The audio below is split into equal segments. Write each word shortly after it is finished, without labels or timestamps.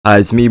Hi,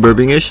 it's me,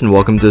 Burbingish, and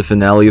welcome to the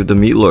finale of the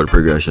Meatlord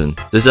progression.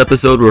 This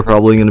episode, we're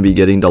probably going to be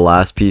getting the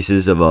last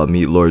pieces of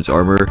Meatlord's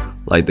armor,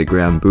 like the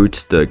Grand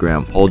Boots, the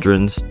Grand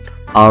Pauldrons.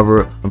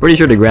 However, I'm pretty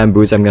sure the Grand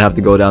Boots I'm going to have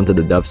to go down to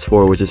the depths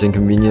for, which is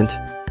inconvenient.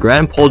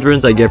 Grand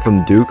Pauldrons I get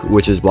from Duke,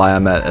 which is why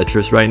I'm at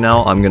Etris right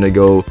now. I'm going to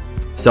go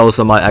sell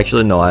some...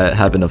 Actually, no, I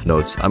have enough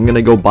notes. I'm going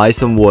to go buy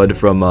some wood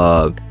from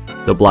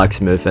the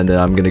blacksmith, and then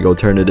I'm going to go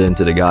turn it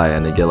into the guy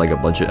and get like a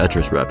bunch of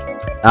Etris rep.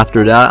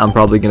 After that, I'm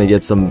probably gonna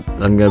get some.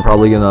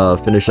 Probably gonna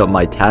finish up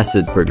my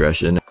Tacit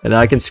progression, and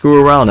I can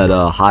screw around at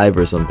a hive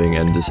or something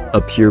and just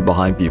appear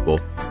behind people.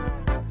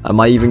 I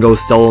might even go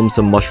sell them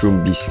some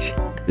mushroom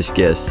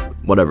biscuits,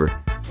 whatever.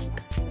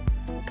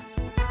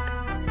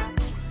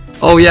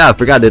 Oh yeah, I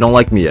forgot they don't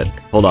like me yet.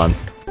 Hold on.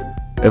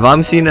 If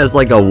I'm seen as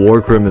like a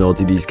war criminal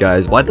to these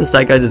guys, why does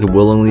that guy just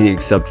willingly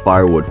accept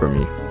firewood from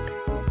me?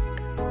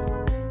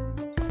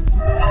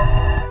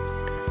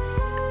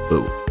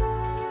 Ooh.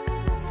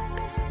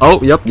 Oh,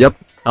 yep.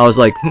 I was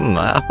like,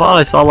 I thought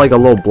I saw like a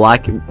little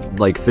black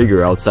like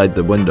figure outside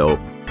the window.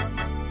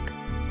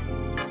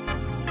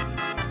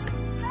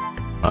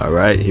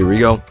 Alright, here we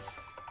go.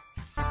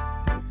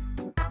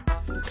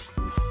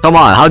 Come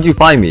on, how'd you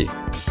find me?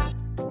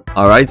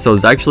 Alright, so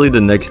it's actually the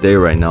next day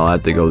right now. I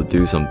have to go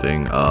do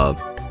something.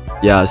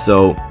 Yeah,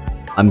 so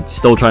I'm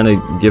still trying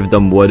to give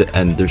them wood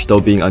and they're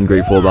still being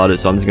ungrateful about it,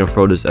 so I'm just gonna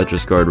throw this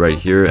Etris card right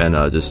here and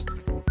just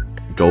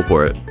go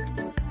for it.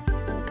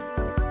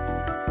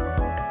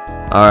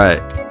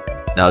 Alright,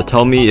 now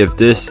tell me if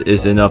this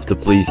is enough to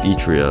please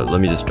Etria.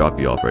 Let me just drop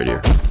you off right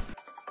here.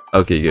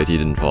 Okay, good, he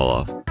didn't fall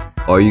off.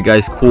 Are you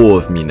guys cool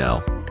with me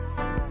now?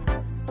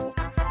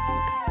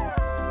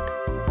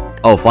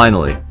 Oh,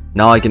 finally.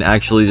 Now I can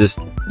actually just,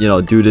 you know,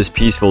 do this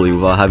peacefully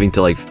without having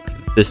to like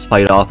fist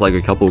fight off like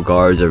a couple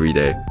guards every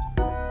day.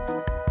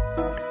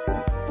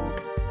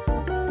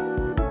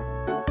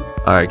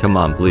 Alright, come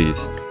on,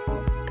 please.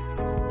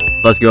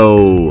 Let's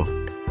go!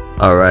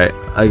 Alright,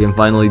 I can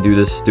finally do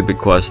this stupid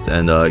quest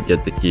and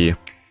get the key.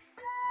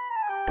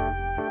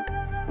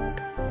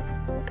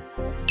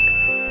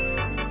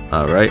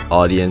 Alright,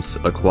 audience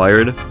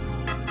acquired.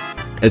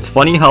 It's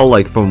funny how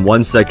like from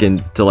 1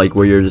 second to like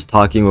where you're just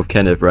talking with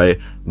Kenneth, right?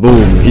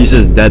 Boom, he's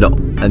just dead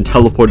and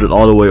teleported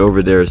all the way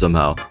over there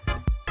somehow.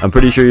 I'm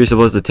pretty sure you're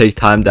supposed to take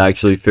time to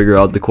actually figure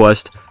out the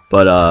quest,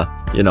 but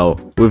you know,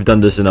 we've done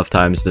this enough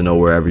times to know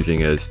where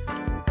everything is.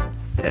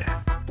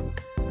 Yeah.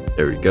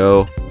 There we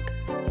go.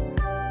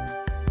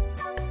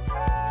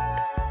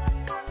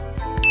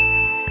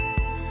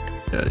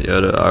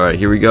 Yada. Alright,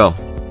 here we go.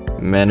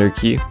 Manor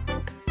key.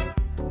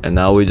 And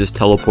now we just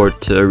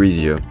teleport to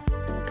Arisia.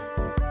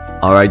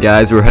 Alright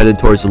guys, we're headed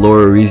towards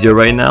Lower Arisia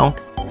right now.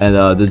 And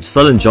the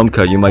sudden jump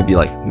cut, you might be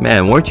like,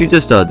 man, weren't you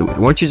just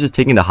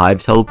taking the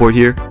hive teleport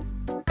here?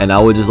 And I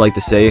would just like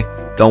to say,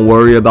 don't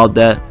worry about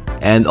that.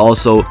 And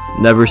also,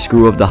 never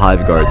screw up the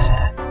hive guards.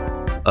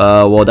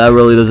 Well, that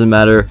really doesn't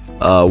matter.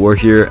 We're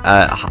here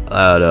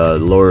at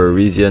Lower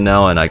Arisia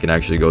now, and I can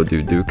actually go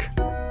do Duke.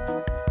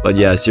 But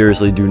yeah,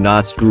 seriously, do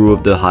not screw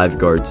with the hive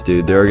guards,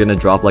 dude. They're gonna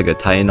drop like a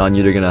titan on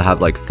you. They're gonna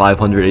have like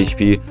 500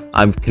 HP.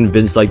 I'm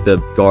convinced like the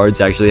guards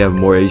actually have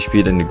more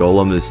HP than the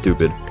golem. It's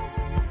stupid.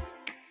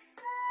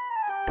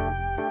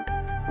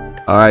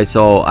 Alright,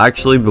 so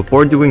actually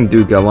before doing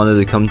Duke, I wanted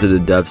to come to the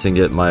depths and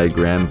get my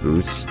Grand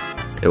Boots.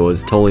 It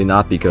was totally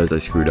not because I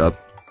screwed up.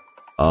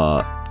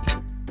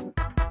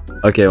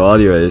 Okay, well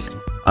anyways,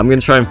 I'm gonna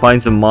try and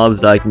find some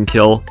mobs that I can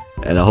kill.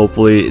 And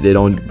hopefully they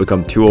don't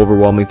become too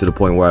overwhelming to the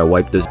point where I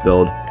wipe this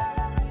build.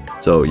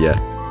 So yeah.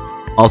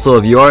 Also,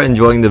 if you are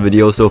enjoying the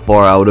video so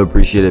far, I would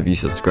appreciate it if you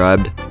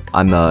subscribed.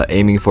 I'm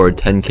aiming for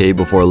 10k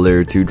before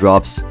layer 2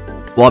 drops.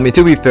 Well, I mean,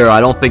 to be fair,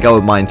 I don't think I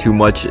would mind too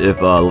much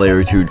if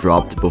layer 2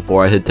 dropped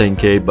before I hit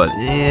 10k, but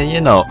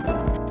you know.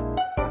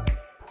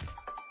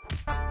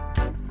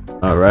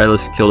 Alright,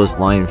 let's kill this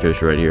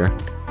lionfish right here.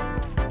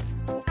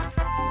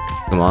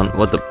 Come on,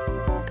 what the...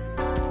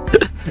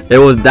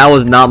 That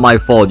was not my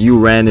fault. You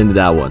ran into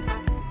that one.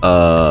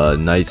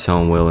 Knight's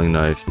Helm, Wailing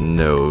Knife.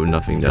 No,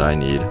 nothing that I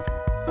need.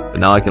 But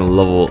now I can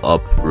level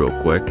up real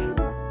quick.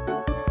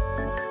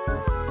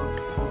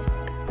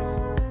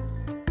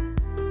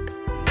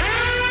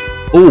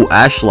 Oh,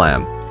 Ash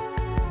Lamb.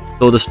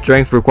 So the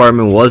strength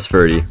requirement was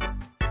 30.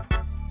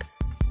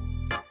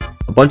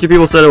 A bunch of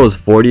people said it was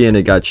 40 and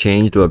it got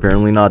changed, but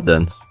apparently not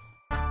then.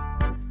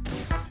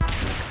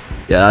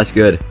 Yeah, that's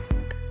good.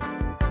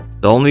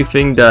 The only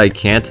thing that I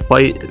can't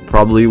fight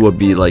probably would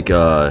be like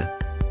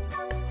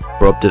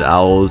corrupted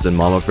owls and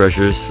mama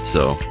freshers,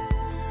 so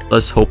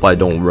let's hope I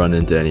don't run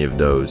into any of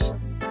those.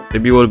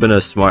 Maybe it would have been a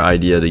smart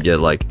idea to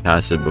get like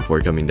Tacit before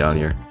coming down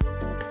here.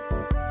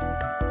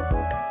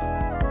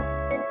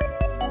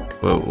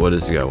 What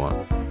does the guy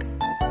want?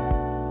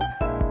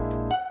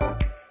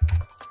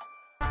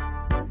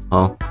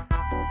 Huh?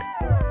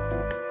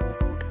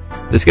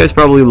 This guy's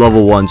probably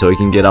level 1 so he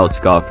can get out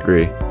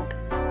scot-free.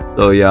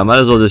 So yeah, I might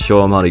as well just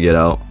show him how to get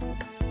out.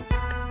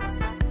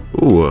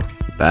 Ooh,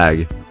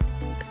 bag.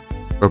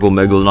 Purple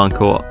Megalodon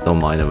co-op. Don't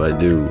mind if I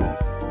do.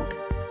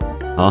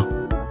 Huh?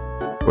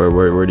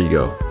 Where'd he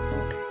go?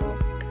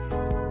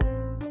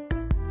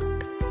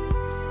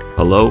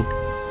 Hello?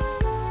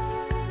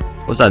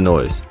 What's that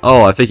noise?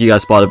 Oh, I think he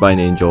got spotted by an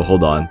angel.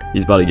 Hold on.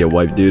 He's about to get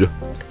wiped, dude.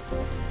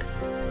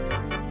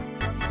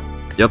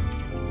 Yep.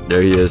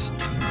 There he is.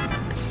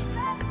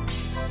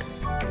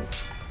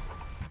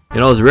 You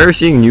know, it's rare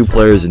seeing new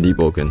players in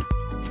Deepwoken.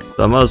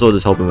 So I might as well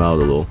just help him out a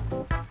little.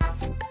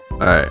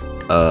 Alright.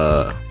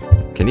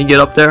 Can he get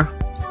up there?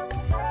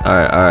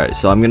 Alright.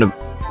 So I'm gonna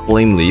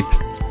flame leap.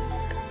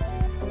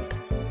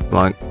 Come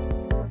on.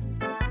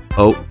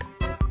 Oh.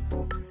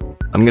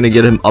 I'm gonna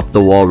get him up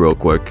the wall real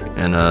quick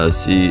and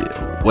see.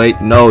 Wait,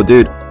 no,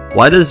 dude.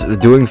 Why does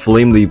doing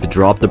flame leap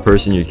drop the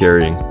person you're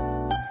carrying?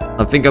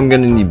 I think I'm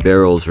gonna need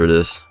barrels for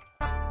this.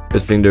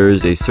 Good thing there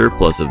is a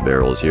surplus of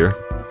barrels here.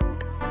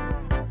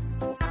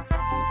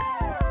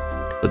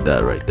 Put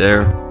that right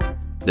there.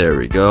 There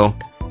we go.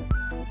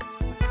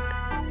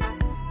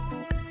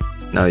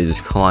 Now you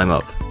just climb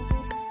up.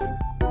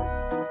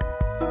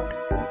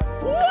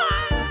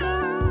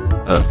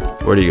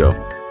 Where'd he go?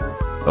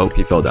 Oh,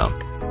 he fell down.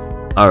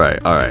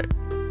 Alright.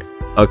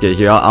 Okay,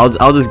 here,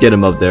 I'll just get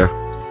him up there.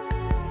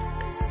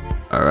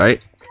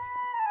 Alright.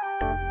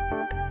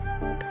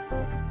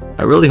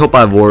 I really hope I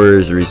have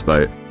Warrior's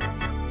Respite.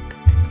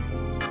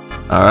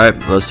 Alright,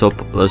 let's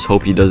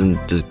hope he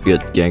doesn't just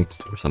get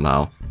ganked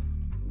somehow.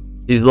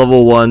 He's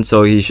level 1,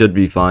 so he should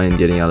be fine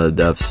getting out of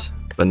the depths.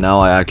 But now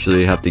I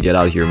actually have to get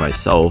out here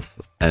myself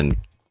and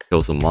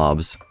kill some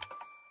mobs.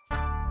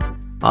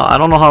 I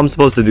don't know how I'm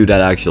supposed to do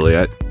that actually.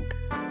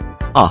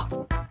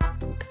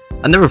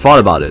 I never thought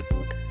about it.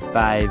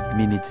 5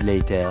 minutes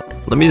later.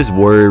 Let me just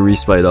Warrior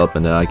Respite up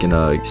and then I can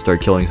start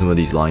killing some of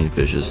these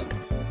lionfishes.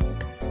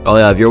 Oh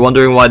yeah, if you're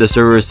wondering why the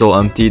server is so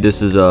empty,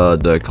 this is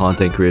the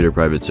content creator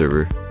private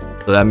server.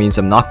 So that means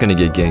I'm not gonna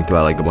get ganked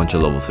by like a bunch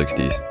of level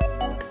 60s.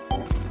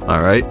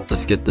 Alright,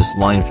 let's get this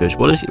lionfish.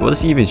 What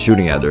is he even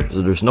shooting at there?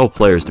 So there's no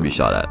players to be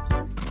shot at.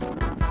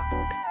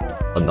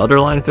 Another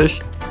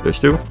lionfish? There's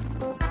 2?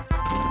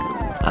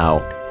 Ow.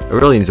 I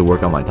really need to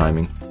work on my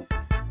timing.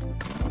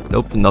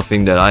 Nope,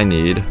 nothing that I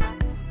need.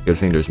 Good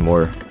thing there's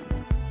more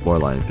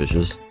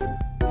lionfishes.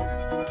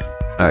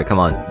 Alright, come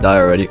on, die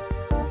already.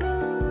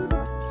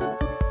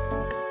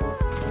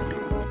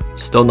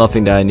 Still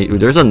nothing that I need.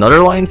 There's another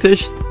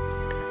lionfish?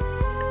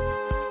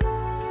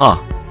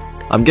 Huh.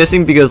 I'm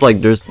guessing because like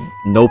there's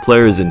no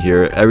players in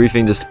here,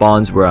 everything just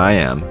spawns where I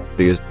am.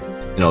 Because,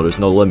 you know, there's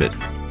no limit.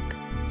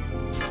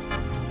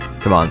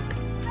 Come on.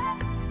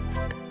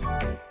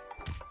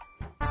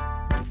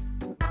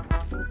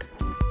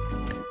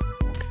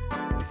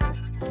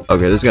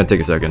 Okay, this is gonna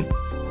take a second.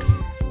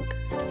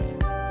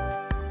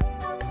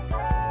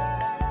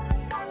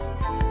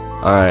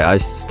 Alright, I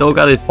still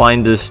gotta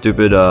find this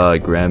stupid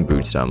grand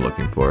boots that I'm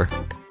looking for.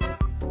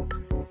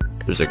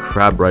 There's a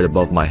crab right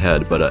above my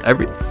head, but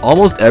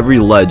almost every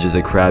ledge is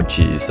a crab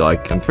cheese, so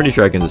I'm pretty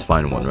sure I can just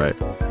find one, right?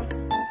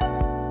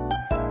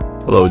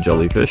 Hello,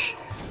 jellyfish.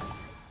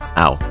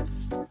 Ow.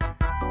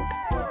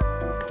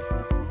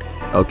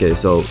 Okay,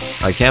 so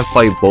I can't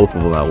fight both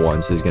of them at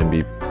once. It's gonna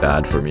be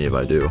bad for me if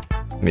I do.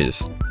 Let me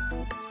just...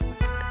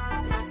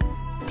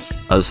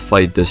 I'll just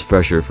fight this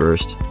fresher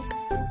first.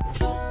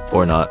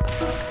 Or not.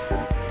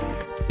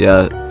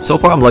 Yeah, so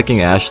far I'm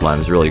liking Ash Slime,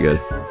 it's really good.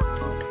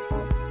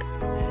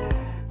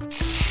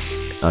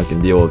 I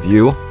can deal with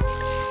you.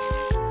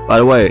 By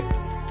the way,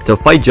 to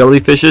fight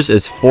jellyfishes,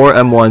 it's 4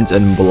 M1s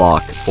and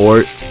block.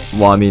 Or,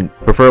 well, I mean,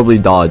 preferably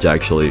dodge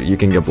actually. You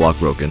can get block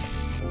broken.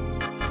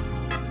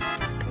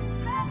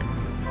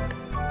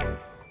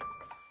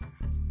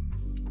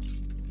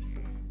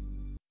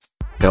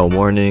 Pale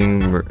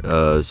morning,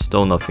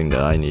 still nothing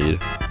that I need.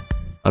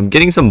 I'm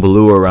getting some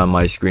blue around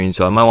my screen,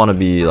 so I might want to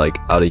be like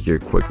out of here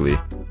quickly.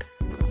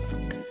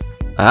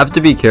 I have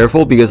to be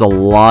careful because a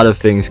lot of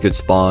things could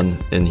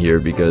spawn in here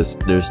because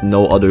there's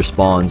no other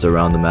spawns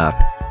around the map.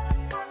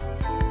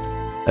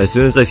 As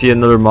soon as I see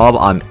another mob,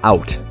 I'm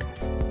out.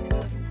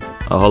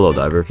 Oh, hello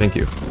diver, thank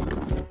you.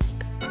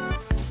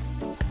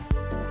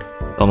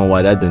 Don't know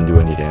why that didn't do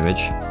any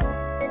damage.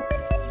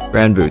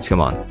 Grand boots,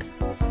 come on.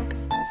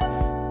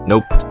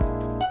 Nope.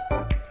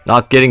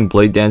 Not getting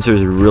Blade Dancer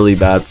is really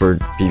bad for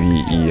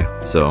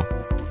PvE, so...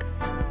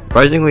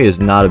 Surprisingly, it's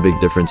not a big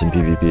difference in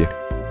PvP.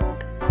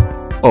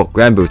 Oh,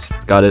 Grand Boots.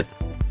 Got it.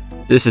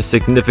 This is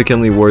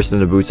significantly worse than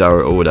the boots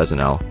oh, that's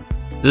an owl.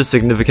 This is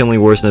significantly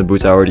worse than the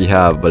boots I already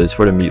have, but it's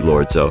for the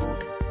Meatlord, so...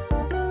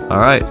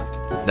 Alright.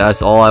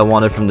 That's all I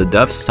wanted from the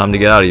depths. Time to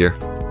get out of here.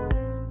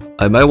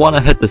 I might want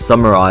to hit the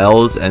Summer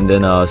Isles and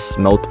then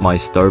smelt my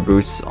Star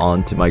Boots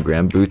onto my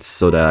Grand Boots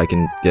so that I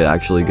can get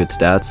actually good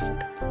stats.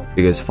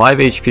 Because 5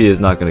 HP is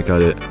not going to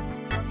cut it.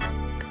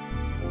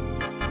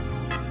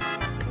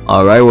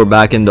 Alright, we're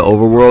back in the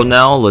overworld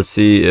now. Let's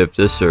see if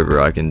this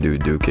server I can do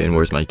Duke in.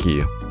 Where's my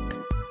key?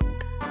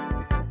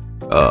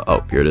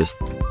 Oh, here it is.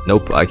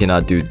 Nope, I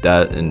cannot do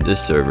that in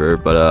this server.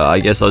 But I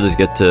guess I'll just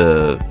get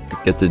to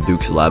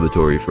Duke's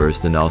laboratory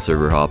first and I'll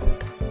server hop.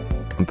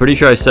 I'm pretty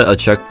sure I set a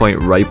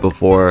checkpoint right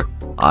before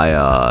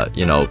I,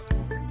 you know,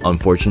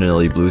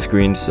 unfortunately blue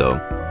screened, so...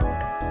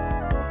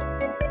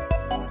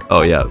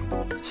 Oh yeah,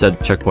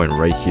 set checkpoint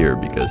right here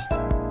because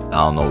I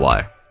don't know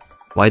why.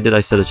 Why did I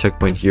set a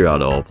checkpoint here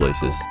out of all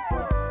places?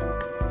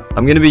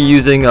 I'm gonna be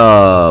using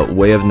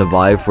Way of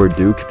Nevi for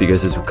Duke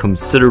because it's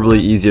considerably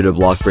easier to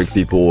block break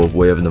people with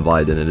Way of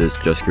Nevi than it is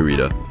just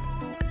Kurita.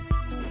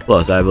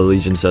 Plus, I have a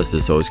Legion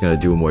Cestus, so it's gonna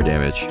do more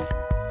damage.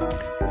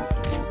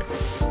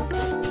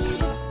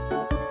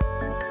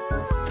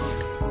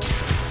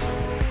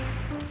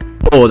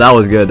 Oh, that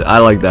was good. I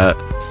like that.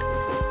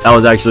 That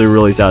was actually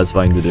really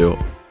satisfying to do.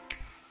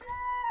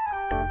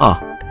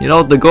 Huh. You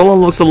know, the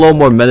golem looks a little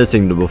more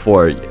menacing than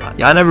before.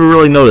 Yeah, I never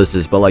really noticed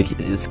this, but like,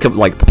 it's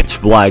like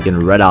pitch black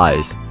and red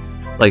eyes.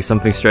 Like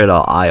something straight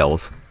out of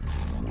Isles.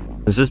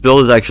 Since this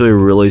build is actually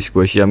really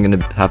squishy, I'm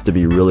gonna have to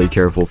be really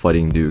careful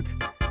fighting Duke.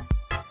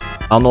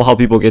 I don't know how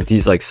people get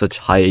these like such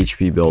high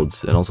HP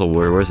builds. And also,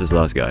 where's this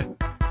last guy?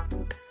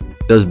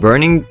 Does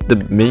burning the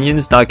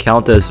minions not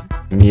count as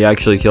me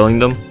actually killing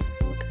them?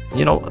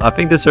 You know, I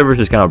think this server's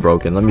just kind of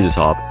broken. Let me just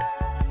hop.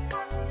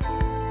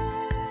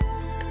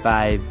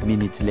 5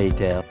 minutes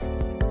later.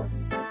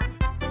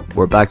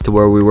 We're back to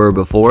where we were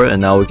before,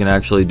 and now we can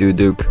actually do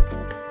Duke.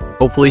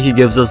 Hopefully he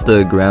gives us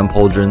the Grand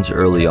Pauldrons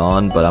early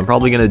on, but I'm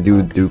probably gonna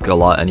do Duke a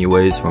lot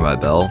anyways for my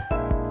bell.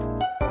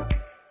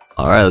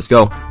 Alright, let's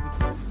go.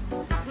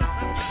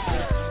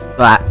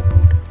 Ah.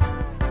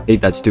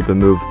 Hate that stupid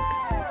move.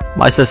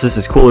 My Cestus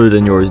is cooler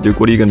than yours, Duke.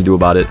 What are you gonna do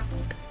about it?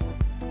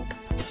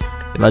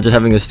 Imagine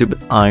having a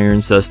stupid iron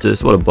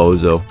Cestus. What a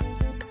bozo.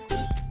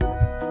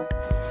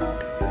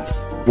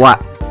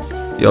 What?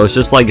 Yo, it's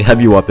just like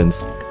heavy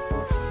weapons.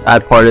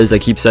 Bad part is I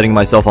keep setting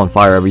myself on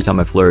fire every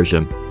time I flourish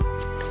him.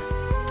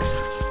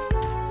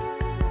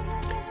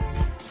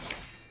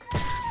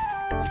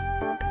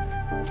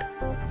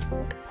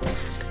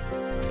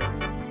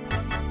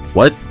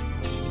 What?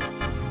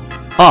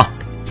 Huh.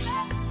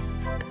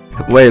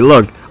 Wait,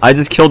 look. I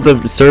just killed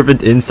the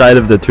servant inside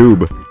of the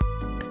tube.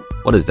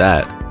 What is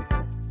that?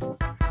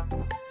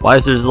 Why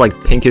is there just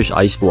like pinkish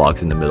ice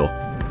blocks in the middle?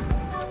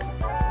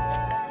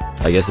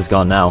 I guess it's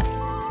gone now.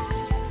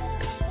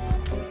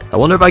 I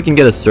wonder if I can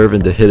get a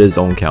servant to hit his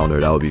own counter.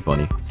 That would be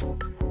funny.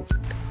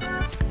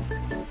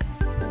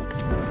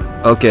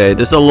 Okay,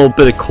 this is a little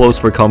bit close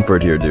for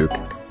comfort here, Duke.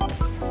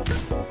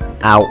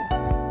 Ow.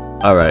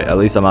 Alright, at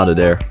least I'm out of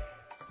there.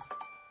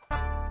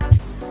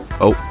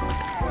 Oh.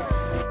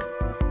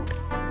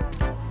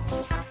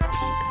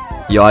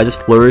 Yo, I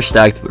just flourish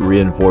stacked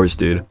reinforced,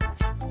 dude.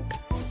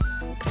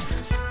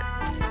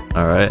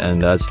 Alright,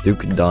 and that's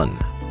Duke done.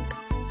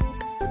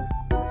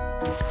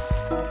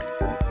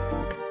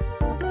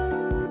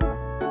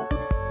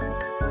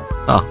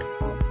 Huh.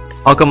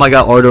 How come I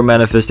got Ardor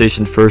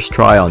Manifestation first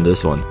try on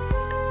this one?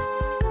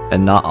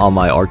 And not on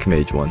my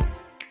Archmage one?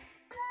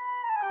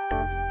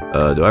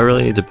 Do I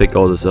really need to pick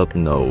all this up?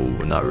 No,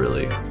 not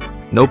really.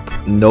 Nope,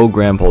 no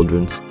Grand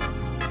Pauldrons.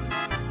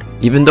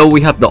 Even though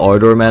we have the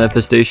Ardor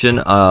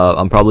Manifestation,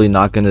 I'm probably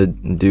not gonna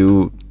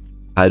do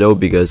Kaido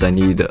because I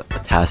need a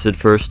Tacit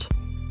first.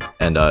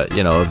 And,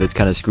 you know, if it's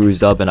kind of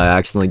screws up and I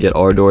accidentally get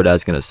Ardor,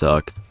 that's gonna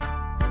suck.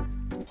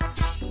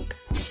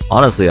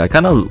 Honestly, I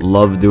kind of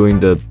love doing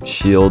the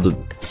shield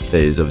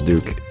phase of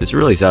Duke. It's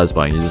really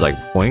satisfying. You're just like,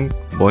 boing,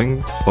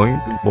 boing, boing,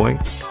 boing.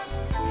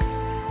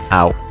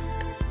 Ow.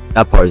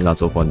 That part is not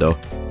so fun, though.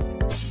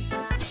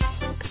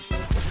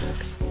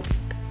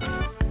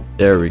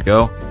 There we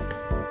go.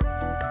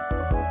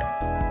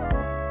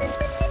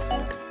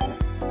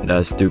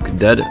 That's Duke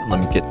dead.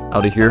 Let me get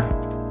out of here.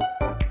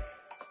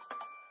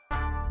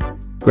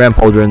 Grand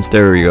Pauldrons,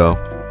 there we go.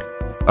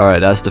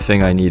 Alright, that's the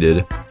thing I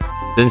needed.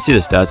 Didn't see the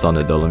stats on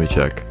it though, let me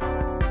check.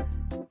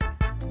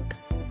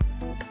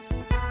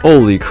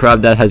 Holy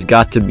crap, that has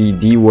got to be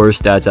the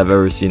worst stats I've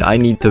ever seen. I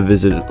need to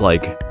visit,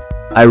 like...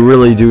 I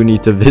really do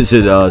need to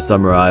visit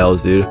Summer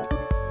Isles, dude.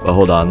 But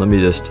hold on, let me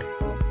just...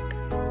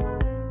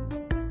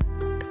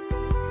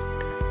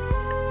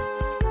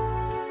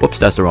 Whoops,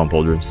 that's the wrong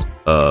Pauldrons.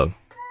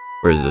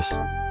 Where is this?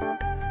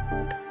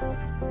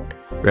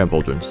 Grand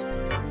Pauldrons.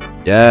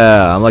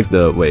 Yeah, I'm like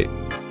the... Wait.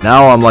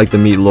 Now I'm like the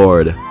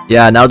Meatlord.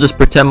 Yeah, now just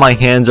pretend my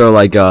hands are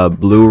like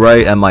blue,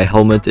 right? And my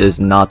helmet is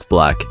not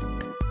black.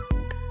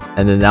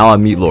 And then now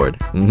I'm Meatlord.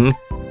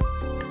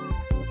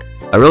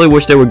 I really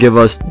wish they would give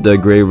us the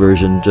gray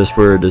version just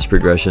for this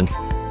progression.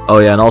 Oh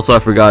yeah, and also I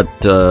forgot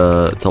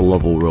to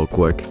level real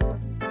quick.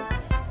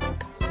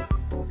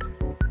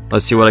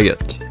 Let's see what I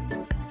get.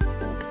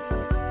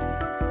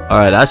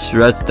 Alright,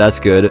 that's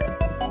good.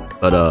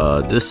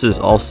 But this is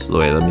also...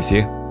 Wait, let me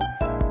see.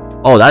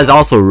 Oh, that is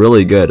also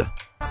really good.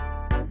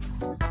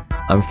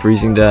 I'm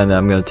freezing that and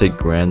I'm gonna take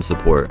Grand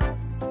Support.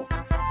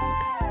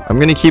 I'm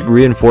gonna keep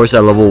Reinforce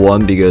at level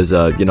 1 because,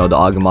 you know, the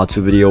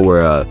Agamatsu video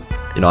where,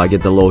 you know, I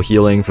get the low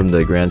healing from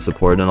the Grand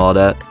Support and all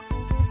that.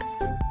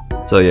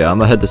 So yeah, I'm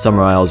gonna head to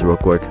Summer Isles real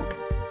quick.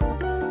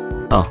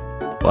 Oh,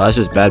 well that's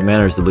just bad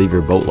manners to leave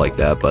your boat like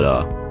that, but,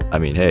 I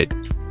mean, hey.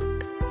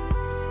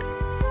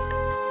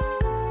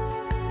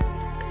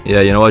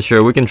 Yeah, you know what,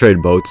 sure, we can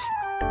trade boats.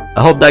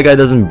 I hope that guy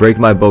doesn't break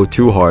my boat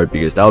too hard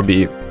because that would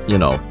be, you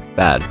know,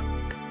 bad.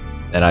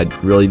 And I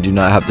really do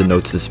not have the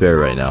notes to spare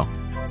right now.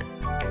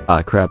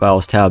 Ah, crap, I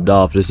was tabbed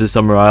off. Is this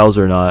Summer Isles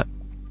or not?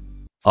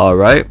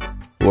 Alright.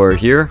 for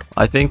here,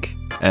 I think.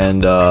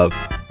 And I'm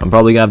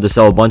probably gonna have to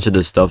sell a bunch of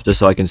this stuff just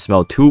so I can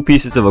smelt 2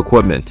 pieces of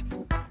equipment.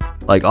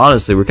 Like,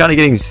 honestly, we're kind of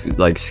getting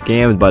like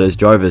scammed by this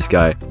Jarvis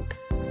guy.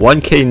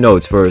 1k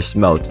notes for a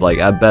smelt. Like,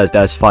 at best,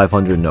 that's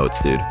 500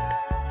 notes, dude.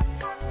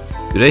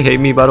 Do they hate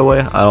me, by the way?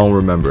 I don't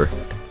remember.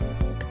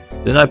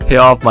 Didn't I pay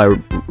off my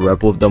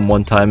rep with them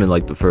one time in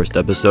like the first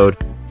episode?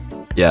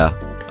 Yeah.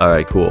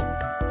 Alright, cool.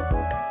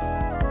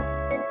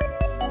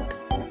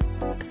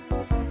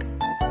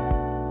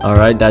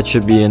 Alright, that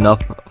should be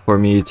enough for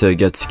me to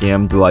get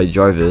scammed by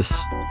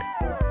Jarvis.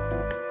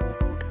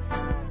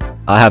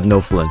 I have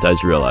no flint, I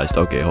just realized.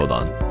 Okay, hold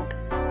on.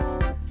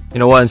 You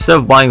know what? Instead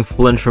of buying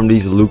flint from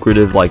these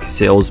lucrative like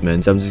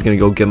salesmen, I'm just gonna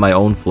go get my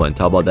own flint.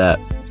 How about that?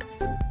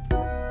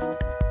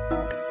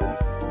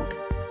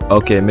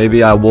 Okay,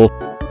 maybe I will.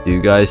 Do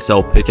you guys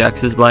sell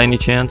pickaxes by any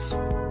chance?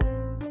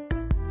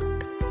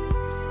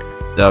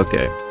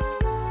 Okay.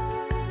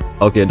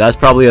 Okay, that's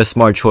probably a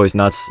smart choice,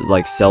 not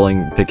like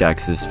selling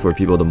pickaxes for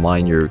people to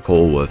mine your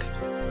coal with.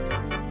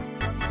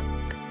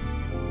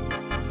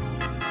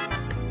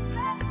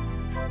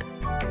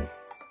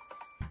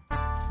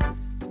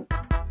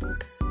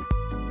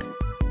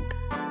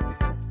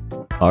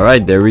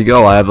 Alright, there we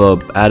go. I have a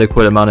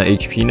adequate amount of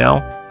HP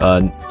now.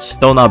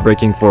 Still not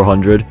breaking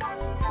 400.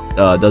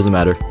 Doesn't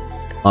matter.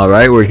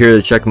 Alright, we're here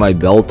to check my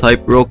bell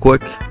type real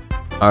quick.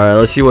 Alright,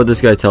 let's see what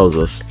this guy tells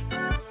us.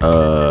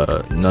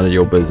 None of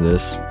your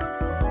business.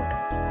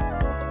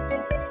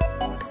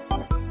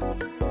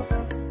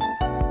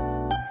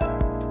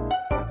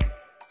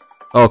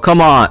 Oh,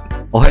 come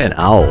on! Oh, hey, an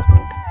owl.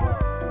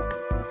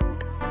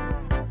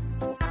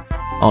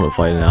 I don't know if I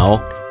fight an owl.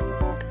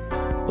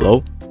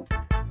 Hello?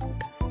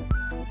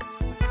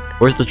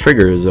 Where's the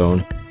trigger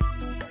zone?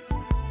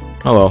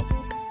 Oh well.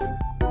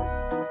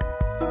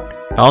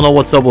 I don't know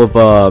what's up with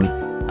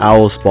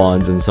owl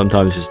spawns and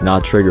sometimes just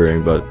not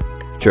triggering, but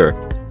sure.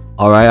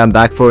 Alright, I'm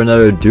back for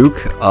another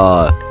Duke.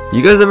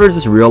 You guys ever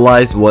just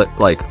realize what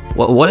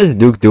is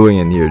Duke doing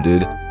in here,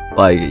 dude?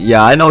 Like,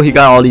 yeah, I know he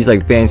got all these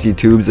like fancy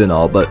tubes and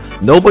all, but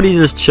nobody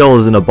just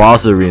chills in a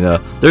boss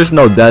arena. There's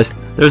no desk,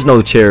 there's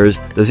no chairs.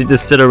 Does he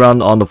just sit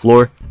around on the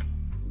floor?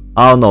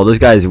 I don't know, this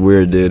guy is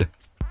weird, dude.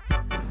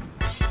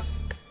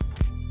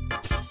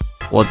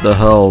 What the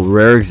hell?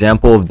 Rare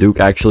example of Duke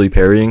actually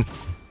parrying.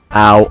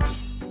 Ow.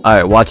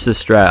 Alright, watch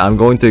this strat. I'm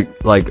going to,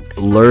 like,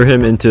 lure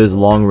him into his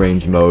long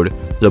range mode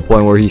to the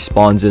point where he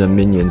spawns in a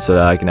minion so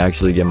that I can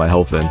actually get my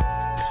health in.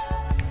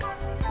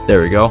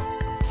 There we go.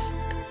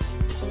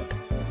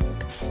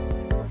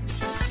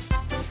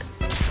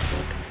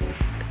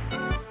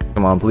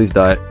 Come on, please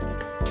die.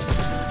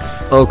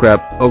 Oh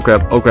crap, oh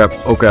crap, oh crap,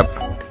 oh crap.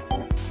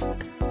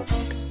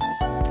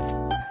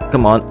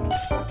 Come on.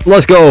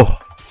 Let's go!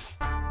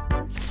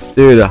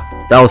 Dude,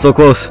 that was so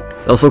close.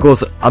 That was so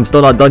close. I'm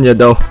still not done yet,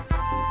 though.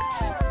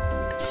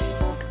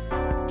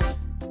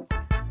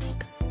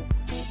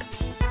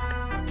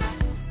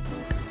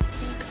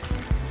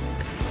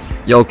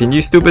 Yo, can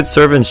you stupid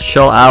servants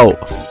chill out?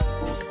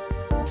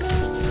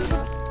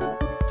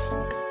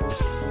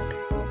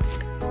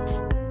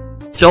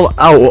 Chill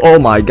out. Oh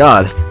my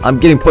god. I'm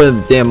getting put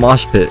in the damn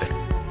mosh pit.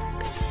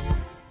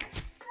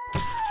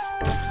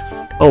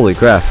 Holy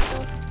crap.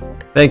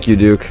 Thank you,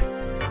 Duke.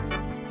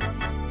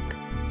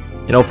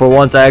 You know, for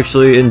once, I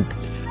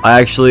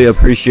actually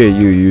appreciate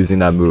you using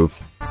that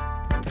move.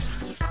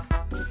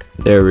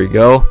 There we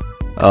go.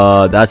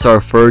 That's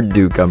our third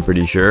Duke, I'm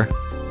pretty sure.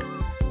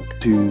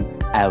 2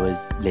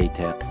 hours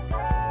later.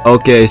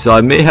 Okay, so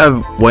I may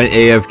have went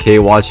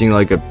AFK watching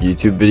like a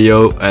YouTube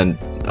video and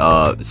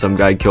some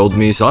guy killed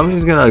me, so I'm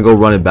just gonna go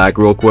run it back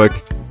real quick.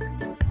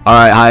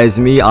 Alright, hi, it's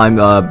me. I'm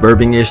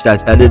Burbingish,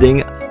 that's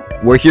editing.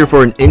 We're here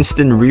for an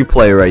instant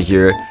replay right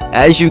here.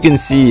 As you can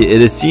see,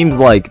 it seems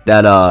like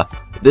that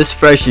this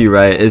freshie,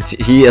 right,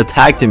 he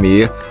attacked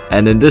me,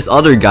 and then this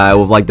other guy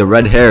with like the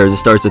red hair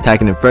just starts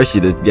attacking the freshie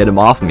to get him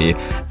off me,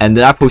 and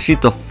then I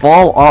proceed to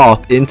fall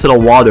off into the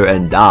water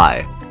and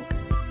die.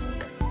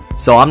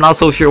 So I'm not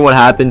so sure what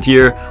happened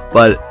here,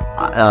 but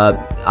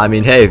I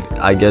mean, hey,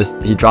 I guess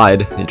he tried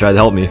to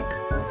help me.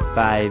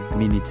 5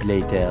 minutes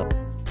later.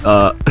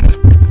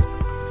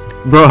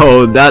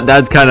 Bro,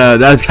 that's kind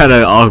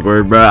of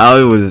awkward, bro.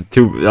 I was just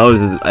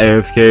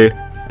AFK.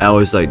 And I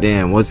was like,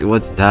 damn,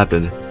 what's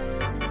happened?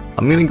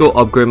 I'm gonna go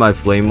upgrade my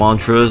flame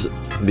mantras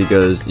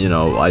because, you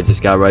know, I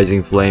just got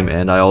Rising Flame,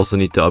 and I also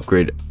need to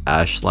upgrade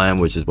Ash Slam,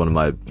 which is one of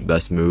my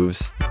best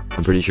moves,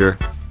 I'm pretty sure.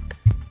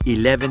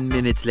 11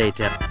 minutes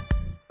later.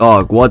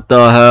 Oh, what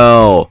the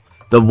hell?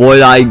 The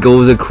Void Eye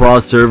goes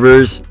across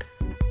servers?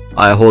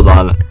 Alright, hold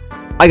on.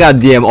 I got a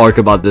DM arc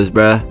about this,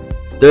 bruh.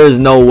 There's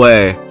no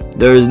way.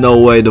 There's no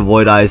way the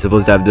Void Eye is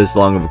supposed to have this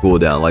long of a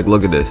cooldown. Like,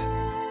 look at this.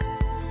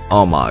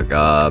 Oh my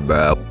god,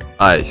 bruh.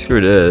 Alright,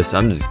 screw this.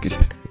 I'm just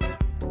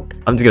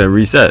gonna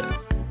reset.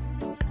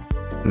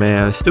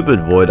 Man,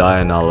 stupid Void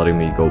Eye not letting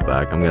me go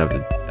back.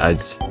 I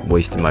just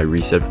wasted my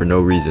reset for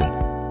no reason.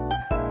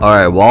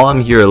 Alright, while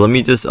I'm here, let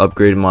me just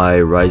upgrade my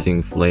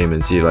Rising Flame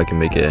and see if I can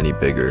make it any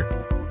bigger.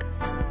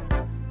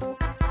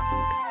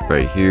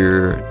 Right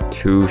here,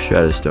 2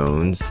 Shadow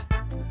Stones.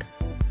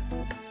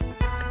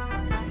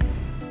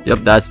 Yep,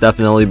 that's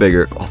definitely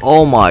bigger.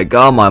 Oh my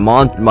god,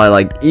 my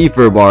like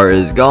ether bar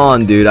is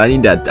gone, dude. I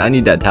need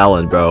that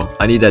talent, bro.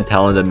 I need that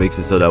talent that makes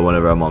it so that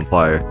whenever I'm on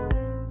fire,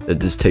 it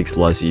just takes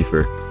less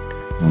ether.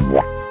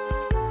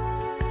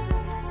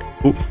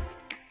 Ooh.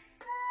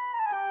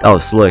 That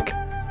was slick.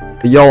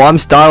 Yo, I'm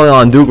styling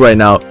on Duke right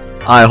now.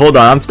 Alright, hold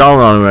on. I'm styling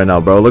on him right now,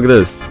 bro. Look at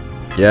this.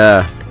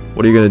 Yeah.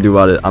 What are you gonna do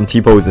about it? I'm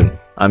T-posing.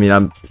 I mean,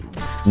 I'm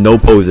no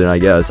posing, I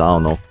guess. I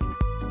don't know.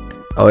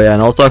 Oh yeah,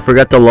 and also I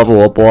forgot to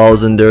level up while I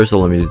was in there, so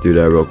let me just do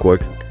that real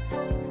quick.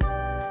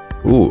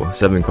 Ooh,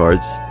 7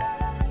 cards.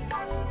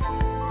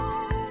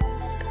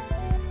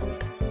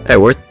 Hey,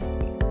 where...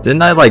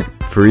 Didn't I, like,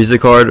 freeze the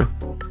card?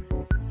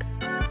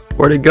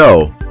 Where'd it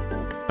go?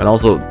 And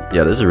also,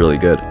 yeah, this is really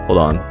good. Hold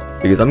on.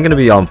 Because I'm gonna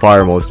be on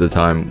fire most of the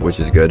time, which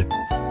is good.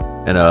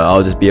 And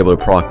I'll just be able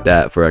to proc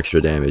that for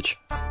extra damage.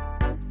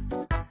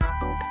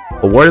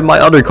 But where did my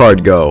other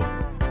card go?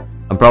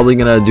 I'm probably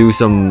gonna do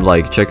some,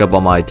 like, check up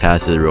on my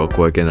tacit real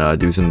quick and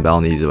do some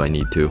bounties if I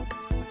need to.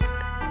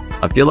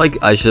 I feel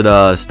like I should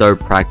start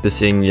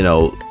practicing, you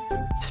know,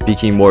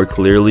 speaking more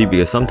clearly,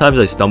 because sometimes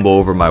I stumble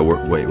over my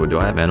word. Wait, what do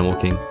I have? Animal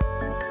King?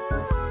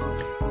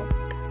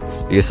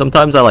 Because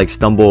sometimes I like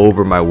stumble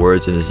over my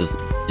words and it's just,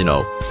 you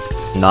know,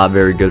 not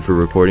very good for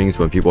recordings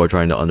when people are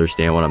trying to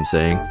understand what I'm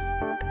saying.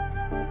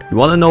 You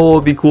want to know what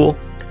would be cool?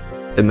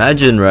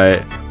 Imagine,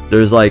 right,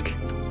 there's like,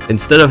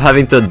 instead of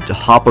having to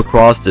hop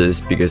across this,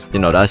 because, you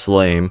know, that's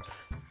lame,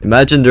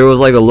 imagine there was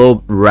like a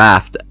little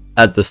raft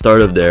at the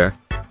start of there,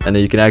 and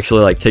then you can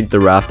actually like take the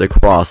raft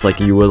across like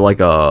you would like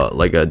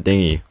a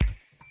dinghy.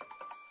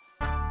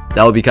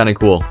 That would be kind of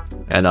cool.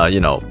 And you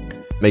know,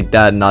 make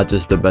that not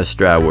just the best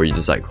strat where you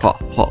just like ha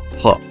ha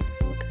ha.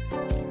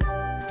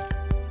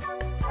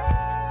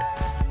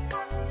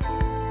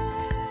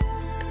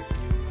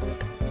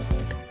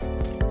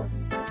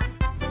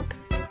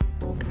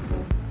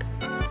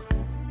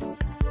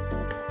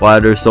 Why are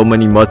there so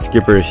many mud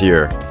skippers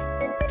here?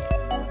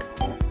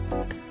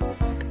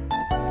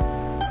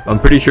 I'm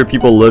pretty sure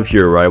people live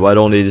here, right? Why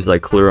don't they just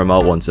like clear them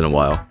out once in a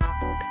while?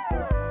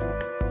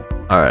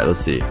 Alright, let's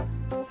see.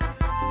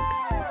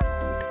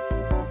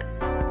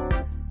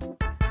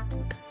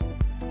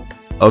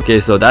 Okay,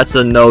 so that's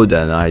a no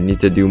then. I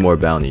need to do more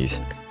bounties.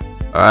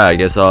 Alright, I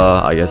guess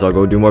I'll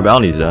go do more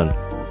bounties then.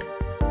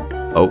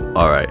 Oh,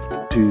 alright.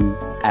 2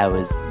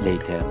 hours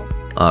later.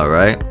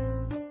 Alright.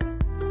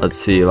 Let's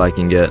see if I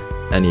can get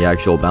any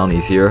actual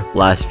bounties here.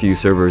 Last few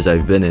servers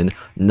I've been in,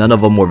 none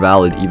of them were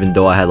valid, even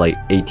though I had like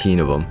 18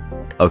 of them.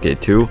 Okay,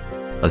 2.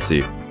 Let's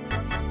see.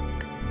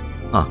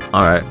 Huh,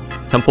 alright.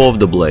 Temple of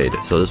the Blade.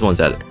 So this one's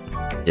at,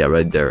 yeah,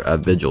 right there, at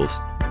Vigils.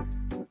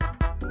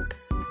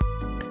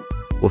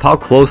 With how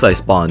close I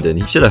spawned in,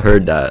 he should have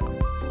heard that.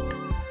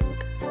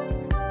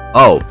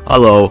 Oh,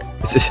 hello.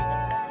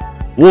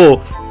 Whoa.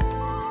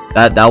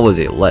 That was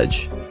a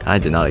ledge. I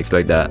did not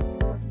expect that.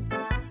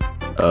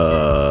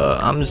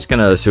 I'm just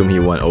gonna assume he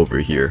went over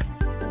here.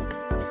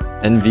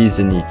 Envy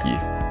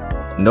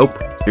Zaniki. Nope,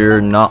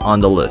 you're not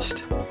on the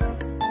list.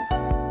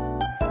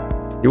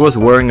 He was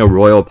wearing a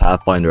Royal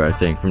Pathfinder, I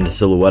think, from the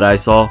silhouette I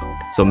saw.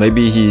 So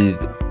maybe he's,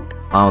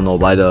 I don't know,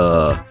 by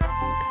the...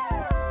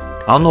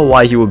 I don't know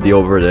why he would be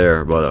over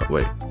there, but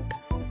wait.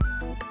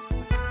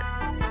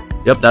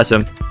 Yep, that's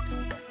him.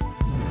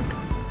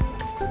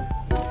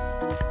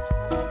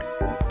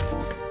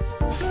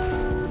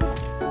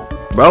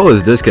 Bro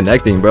is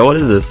disconnecting, bro. What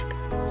is this?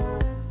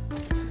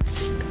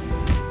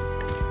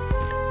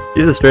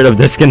 He's just straight up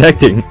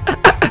disconnecting.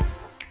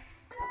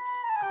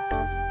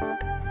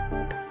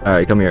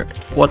 Alright, come here.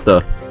 What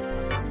the?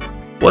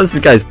 What is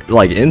this guy's,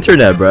 like,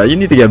 internet, bro? You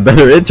need to get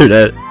better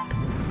internet.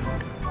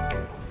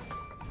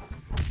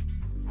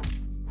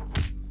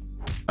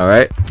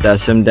 Alright,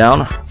 that's him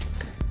down.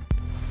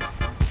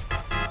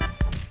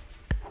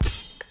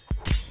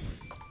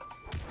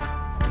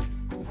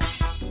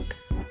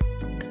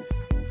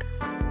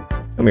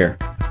 Come here.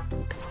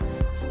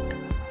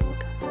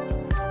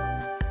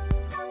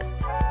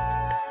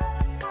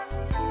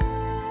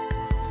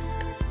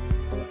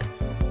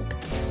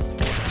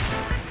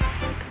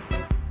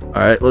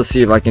 Alright, let's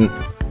see if I can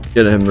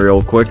get him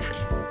real quick.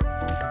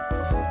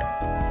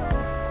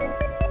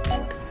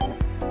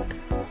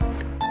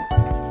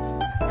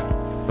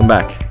 Come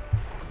back.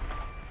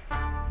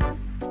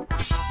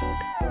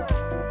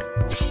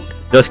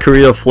 Just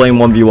Korea Flame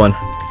 1v1.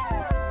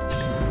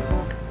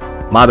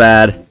 My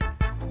bad.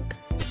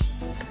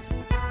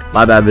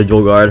 My bad,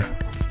 Vigil Guard.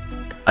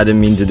 I didn't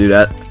mean to do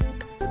that.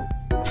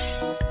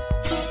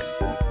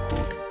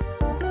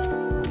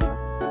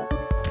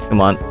 Come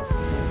on.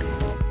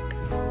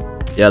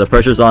 Yeah, the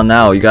pressure's on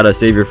now. You gotta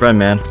save your friend,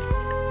 man.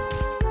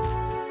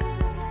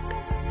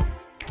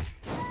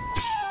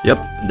 Yep,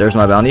 there's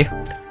my bounty.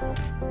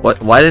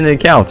 What? Why didn't it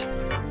count?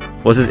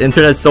 Was his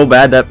internet so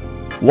bad that...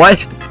 What?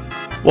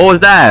 What was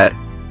that?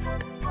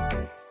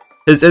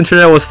 His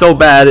internet was so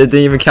bad it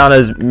didn't even count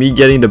as me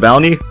getting the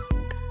bounty?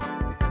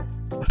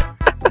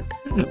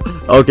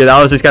 Okay,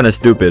 that was just kind of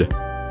stupid.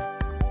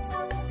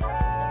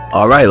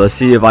 Alright, let's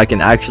see if I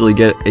can actually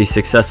get a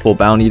successful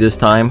bounty this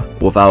time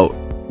without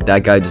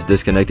that guy just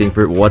disconnecting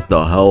for what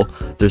the hell?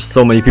 There's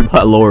so many people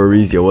at Lower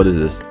Arisia. What is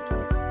this?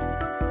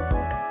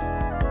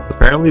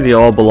 Apparently they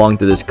all belong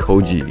to this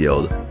Koji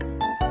guild.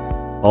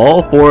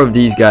 All 4 of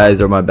these guys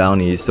are my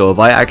bounties, so if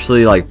I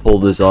actually like pull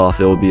this off,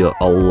 it will be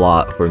a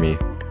lot for me.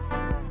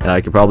 And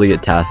I could probably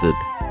get Tacit.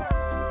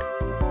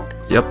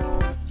 Yep.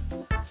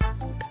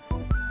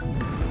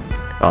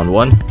 Found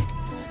one.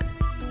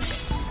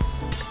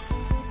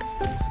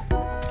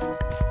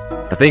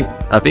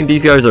 I think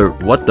these guys are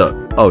what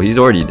the oh, he's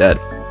already dead.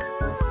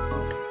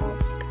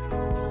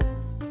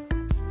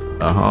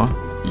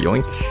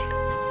 Yoink.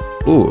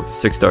 Ooh,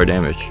 6-star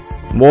damage.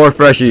 More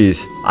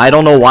freshies. I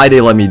don't know why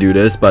they let me do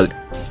this, but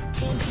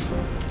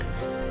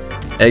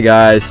hey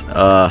guys,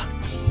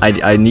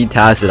 I need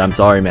Tacit. I'm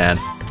sorry, man.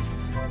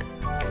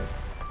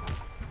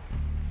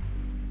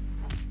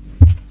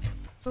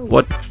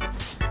 What?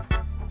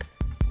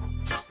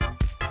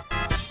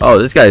 Oh,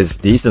 this guy is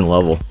decent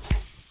level.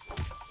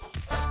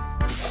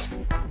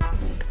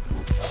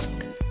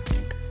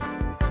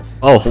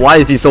 Oh, why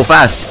is he so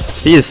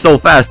fast? He is so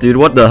fast, dude.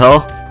 What the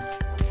hell?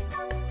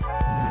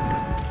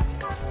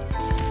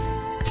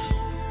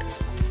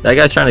 That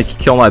guy's trying to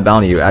kill my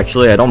bounty.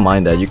 Actually, I don't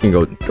mind that. You can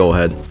go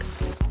ahead.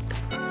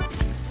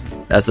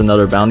 That's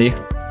another bounty.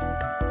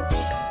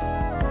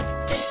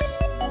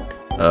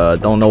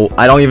 Don't know.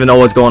 I don't even know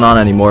what's going on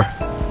anymore.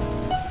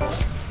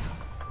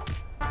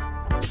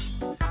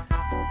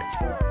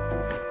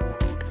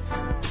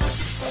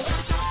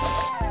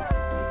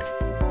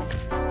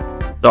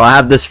 So I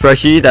have this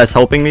freshie that's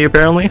helping me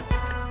apparently.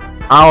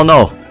 I don't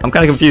know. I'm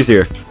kind of confused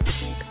here.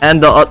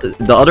 And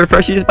the other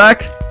freshie is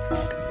back?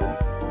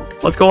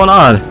 What's going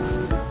on?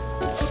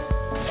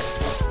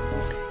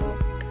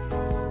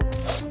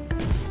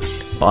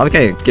 Well, I'm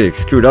kind of getting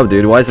screwed up,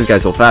 dude. Why is this guy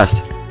so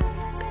fast?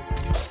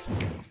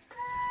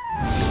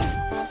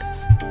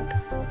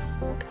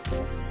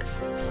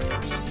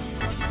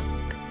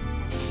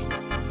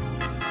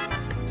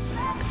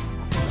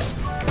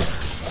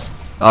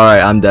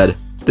 Alright, I'm dead.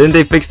 Didn't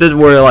they fix it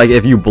where like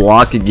if you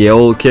block a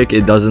Gale kick,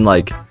 it doesn't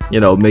like, you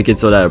know, make it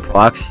so that it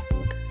procs?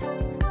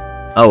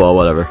 Oh well,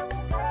 whatever.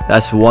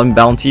 That's one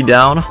bounty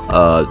down.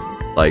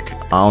 Like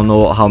I don't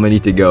know how many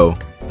to go.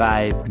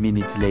 5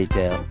 minutes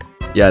later.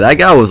 Yeah, that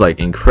guy was like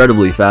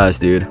incredibly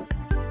fast, dude.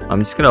 I'm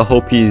just gonna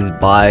hope he's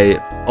by.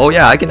 Oh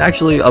yeah, I can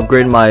actually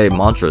upgrade my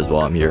mantras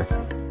while I'm here.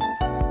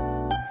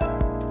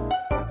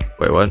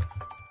 Wait, what?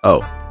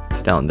 Oh,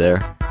 he's down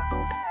there.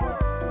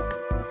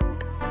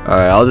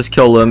 Alright, I'll just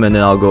kill him and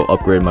then I'll go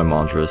upgrade my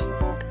mantras.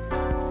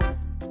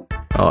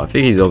 Oh, I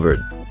think he's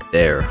over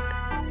there.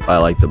 By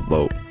like the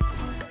boat.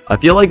 I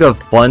feel like a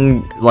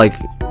fun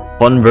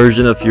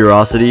version of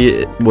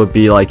Furosity would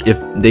be like if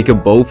they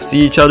could both see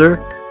each other,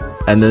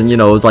 and then you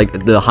know it's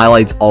like the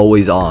highlights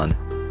always on,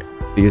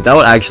 because that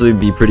would actually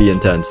be pretty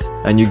intense,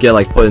 and you get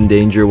like put in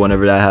danger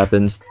whenever that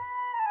happens,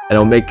 and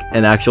it'll make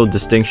an actual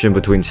distinction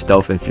between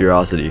stealth and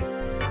Furosity.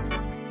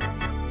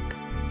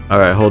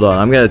 Alright, hold on.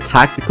 I'm gonna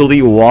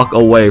tactically walk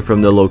away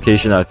from the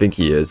location I think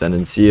he is, and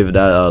then see if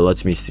that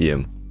lets me see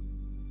him.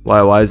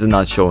 Why is it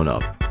not showing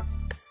up?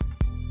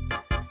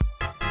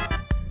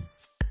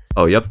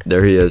 Oh, yep,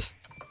 there he is.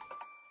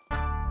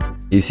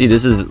 You see,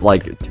 this is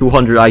like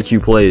 200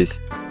 IQ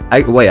plays.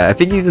 Wait, I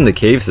think he's in the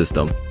cave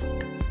system.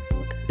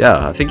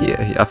 Yeah, I think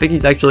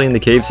he's actually in the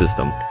cave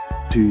system.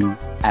 2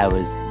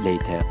 hours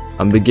later.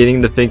 I'm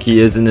beginning to think he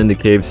isn't in the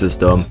cave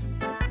system.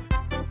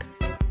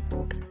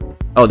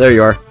 Oh, there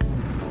you are.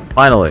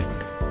 Finally.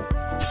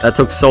 That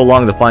took so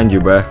long to find you,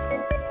 bruh.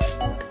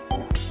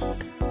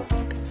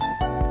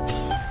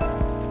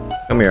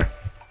 Come here.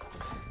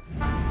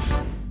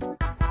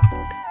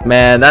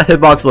 Man, that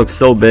hitbox looks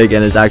so big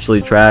and is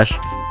actually trash.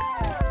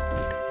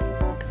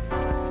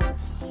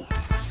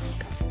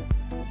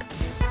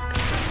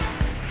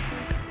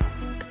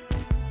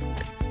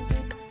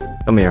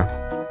 Come here.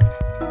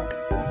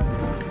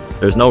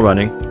 There's no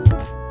running.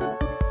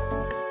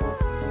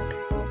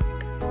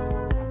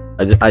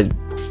 I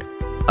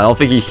don't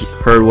think he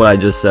heard what I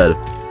just said.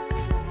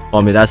 Well,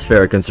 I mean, that's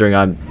fair considering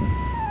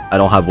I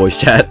don't have voice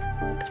chat.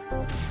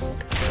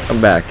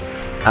 Come back.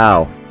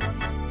 Ow.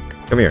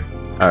 Come here.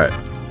 Alright.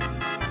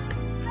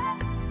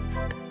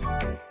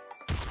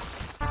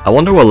 I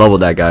wonder what level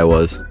that guy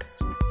was.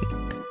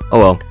 Oh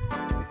well.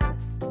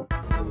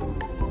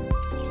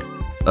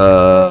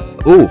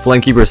 Ooh,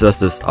 Flamekeeper says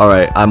this.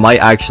 Alright, I might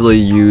actually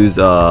use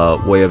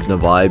Way of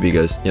Navai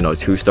because, you know,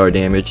 2-star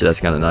damage.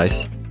 That's kind of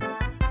nice.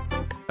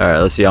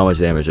 Alright, let's see how much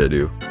damage I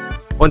do.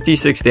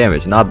 26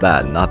 damage. Not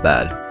bad, not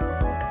bad.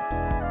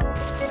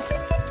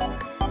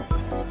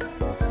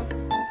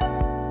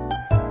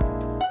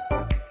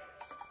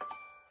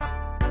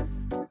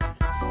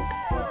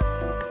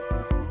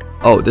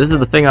 Oh, this is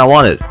the thing I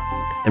wanted.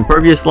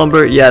 Impervious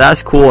Slumber, yeah,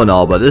 that's cool and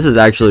all, but this is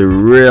actually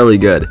really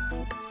good.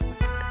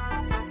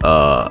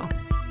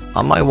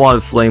 I might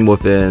want Flame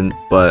Within,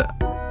 but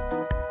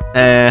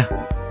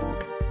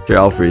sure,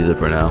 I'll freeze it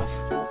for now.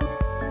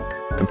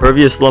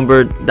 Impervious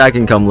Slumber, that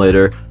can come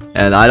later,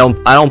 and I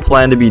don't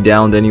plan to be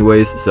downed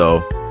anyways,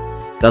 so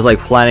that's like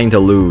planning to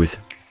lose.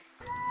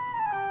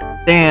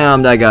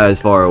 Damn, that guy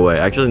is far away.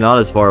 Actually, not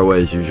as far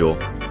away as usual.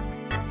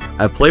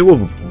 I play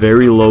with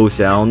very low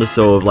sound,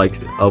 so if like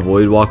a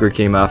Void Walker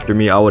came after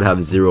me, I would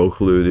have zero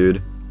clue,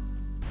 dude.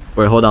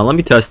 Wait, hold on, let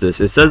me test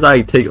this. It says I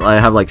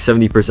have like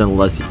 70%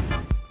 less.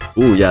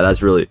 Ooh, yeah,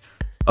 that's really...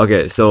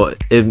 Okay, so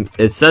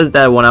it says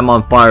that when I'm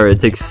on fire, it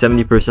takes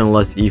 70%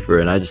 less ether,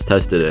 and I just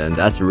tested it, and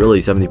that's really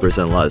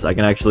 70% less. I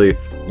can actually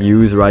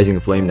use Rising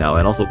Flame now,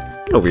 and also,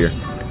 get over here.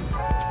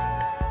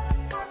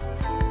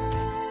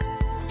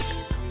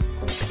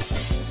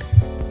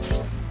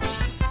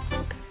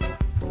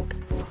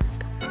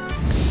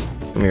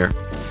 Come here.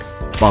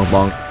 Bonk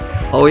bonk.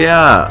 Oh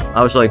yeah!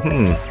 I was like,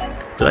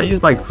 did I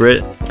use my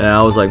crit? And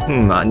I was like,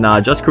 nah,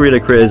 Just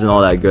Karita crit isn't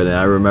all that good, and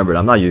I remembered,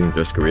 I'm not using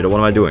Just Karita, what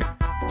am I doing?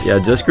 Yeah,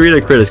 Just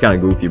Karita crit is kind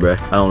of goofy, bruh.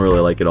 I don't really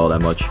like it all that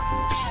much.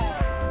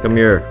 Come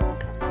here.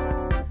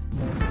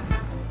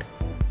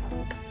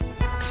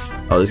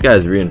 Oh, this guy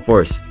is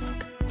reinforced.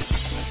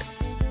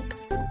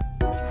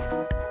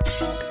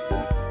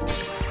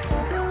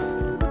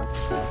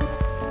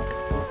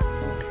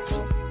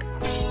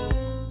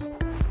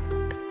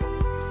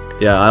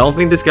 Yeah, I don't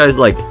think this guy's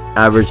like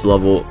average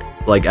level,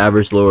 like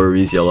average lower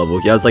Arisia level.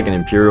 He has like an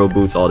Imperial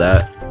boots, all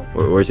that.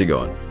 Where's he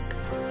going?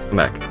 Come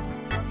back.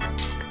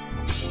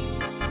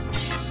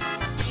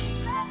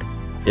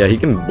 Yeah, he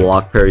can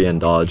block, parry, and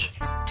dodge.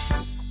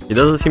 He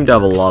doesn't seem to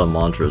have a lot of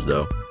mantras,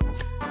 though.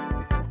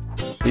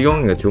 Is he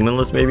going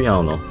attunementless, maybe? I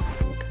don't know.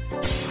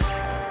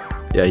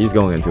 Yeah, he's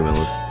going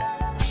attunementless.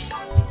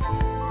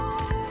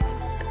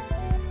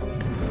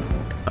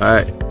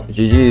 Alright,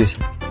 GG's.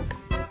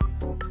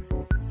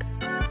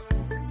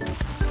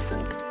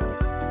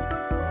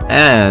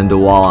 And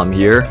while I'm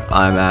here,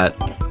 I'm at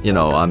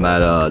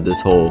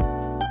this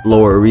whole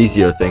lower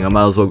Arisia thing. I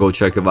might as well go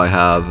check if I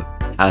have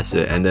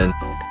Tacit, and then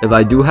if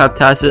I do have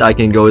Tacit, I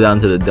can go down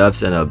to the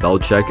depths and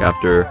belt check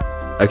after.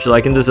 Actually,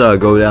 I can just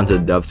go down to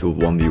the depths with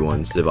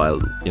 1v1s if I,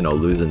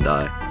 lose and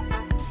die.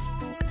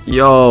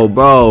 Yo,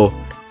 bro,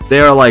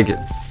 they are like,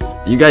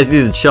 you guys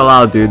need to chill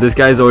out, dude. This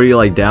guy's already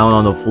like down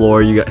on the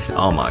floor. You guys,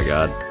 oh my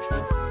god.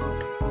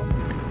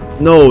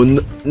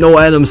 No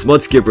Adam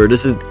Smut Skipper.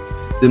 This is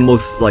the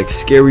most like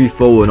scary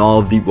foe in all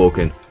of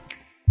Deepwoken.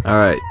 All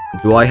right,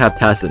 do I have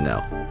Tacit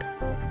now?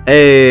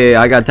 Hey,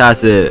 I got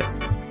Tacit.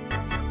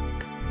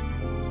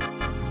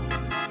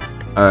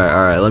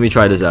 Alright, let me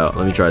try this out.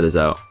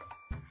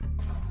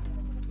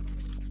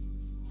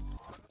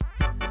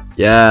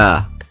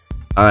 Yeah.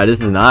 Alright, this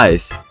is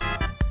nice.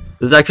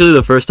 This is actually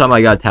the first time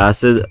I got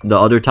Tacit. The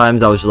other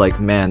times I was just like,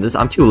 man,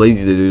 I'm too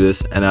lazy to do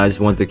this, and I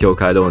just went to kill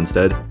Kaido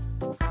instead.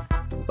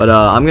 But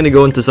I'm gonna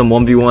go into some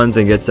 1v1s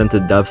and get sent to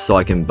depths so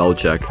I can belt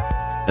check.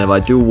 And if I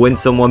do win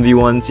some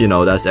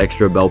 1v1s, that's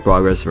extra belt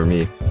progress for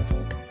me.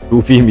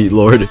 Goofy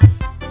Meatlord.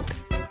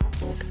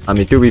 I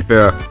mean, to be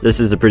fair, this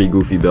is a pretty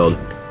goofy build.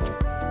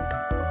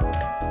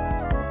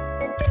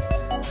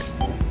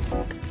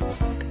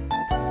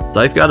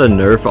 I've got a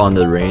nerf on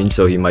the range,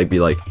 so he might be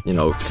like,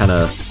 kind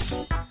of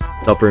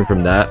suffering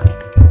from that.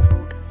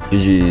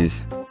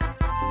 GG's.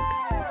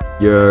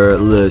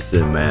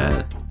 Listen,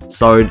 man.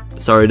 Sorry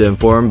to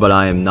inform, but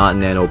I am not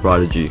Nano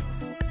Prodigy.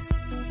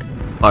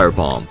 Fire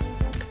Palm.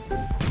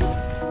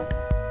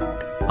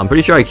 I'm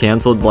pretty sure I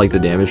canceled like the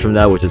damage from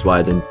that, which is why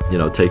I didn't,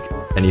 take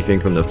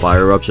anything from the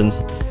fire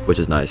eruptions, which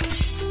is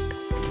nice.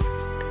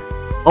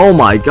 Oh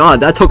my god,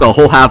 that took a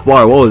whole half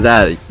bar. What was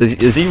that?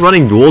 Is he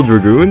running dual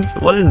Dragoons?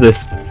 What is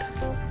this?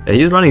 Yeah,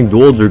 he's running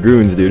dual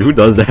Dragoons, dude. Who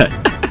does that?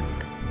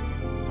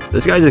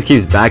 This guy just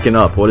keeps backing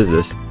up. What is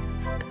this?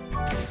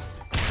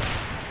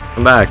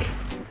 Come back.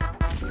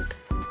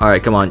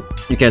 Alright, come on.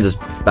 You can't just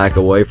back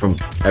away from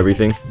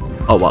everything.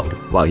 Oh, wow.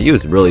 Wow, he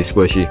was really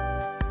squishy.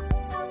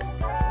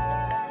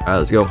 Alright,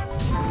 let's go.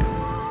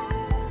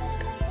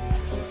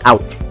 Ow.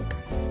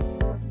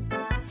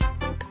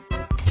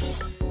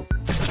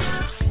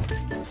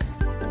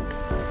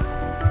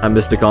 I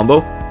missed a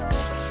combo.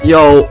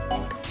 Yo,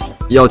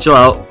 chill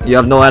out. You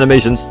have no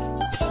animations.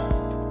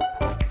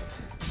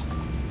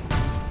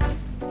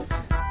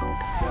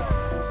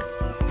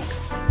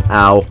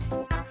 Ow.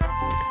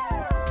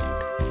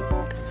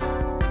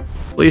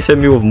 Please hit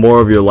me with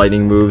more of your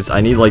lightning moves. I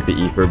need like the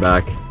ether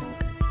back.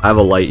 I have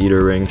a light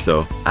eater ring,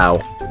 so ow.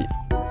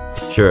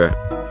 Sure,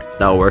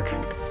 that'll work.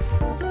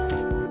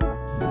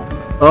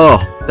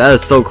 Oh, that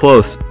is so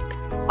close.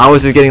 I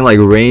was just getting like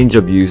range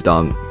abused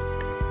on.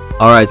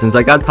 Alright, since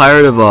I got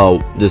tired of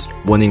just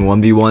winning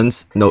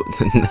 1v1s, no,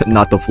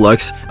 not the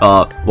flex,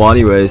 well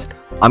anyways,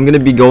 I'm gonna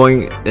be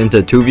going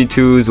into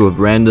 2v2s with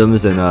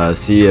randoms and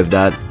see if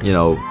that,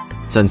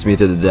 sends me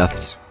to the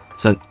depths,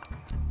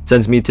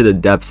 sends me to the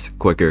depths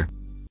quicker.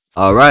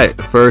 Alright,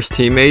 first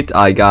teammate,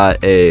 I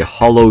got a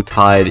Hollow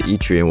Tide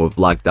Etrian with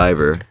Black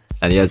Diver,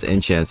 and he has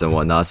enchants and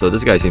whatnot, so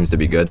this guy seems to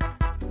be good.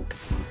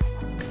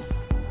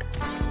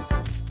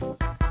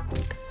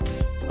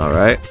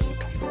 Alright.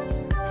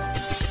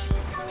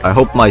 I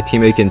hope my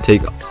teammate can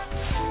take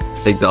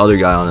the other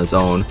guy on his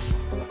own,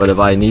 but if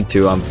I need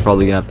to, I'm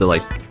probably gonna have to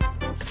like...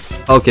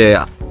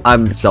 Okay,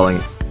 I'm selling.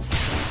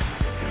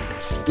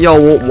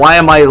 Yo, why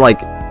am I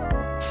like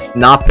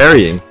not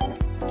parrying?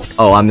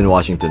 Oh, I'm in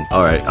Washington.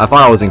 Alright, I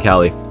thought I was in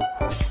Cali.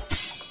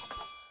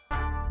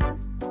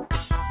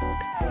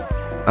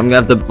 I'm gonna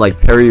have to like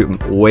parry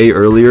way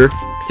earlier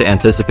to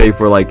anticipate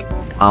for like,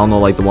 I don't know,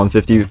 like the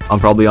 150 I'm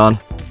probably on.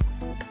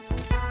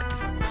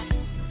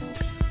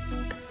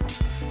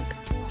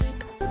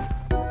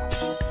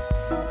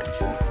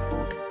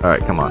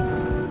 Alright, come on.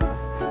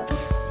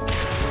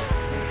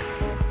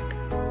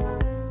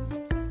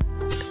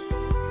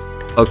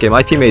 Okay,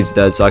 my teammate's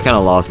dead, so I kind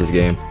of lost this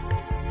game.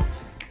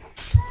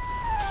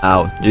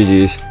 Ow,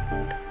 GG's.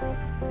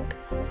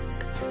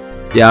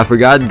 Yeah, I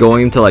forgot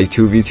going to like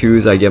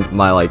 2v2s, I get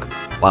my like,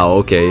 wow,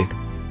 okay.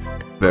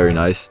 Very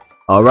nice.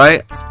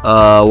 Alright,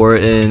 we're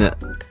in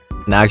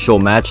an actual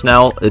match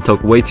now. It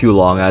took way too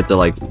long, I had to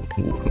like,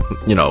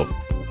 you know.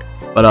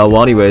 But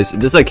well anyways,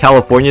 this is a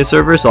California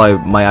server, so I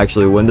might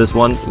actually win this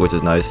one, which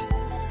is nice.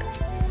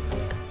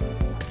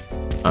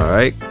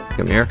 Alright,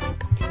 come here.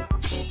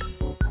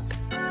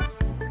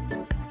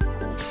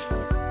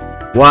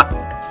 What?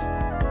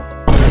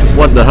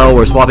 What the hell?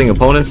 We're swapping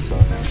opponents?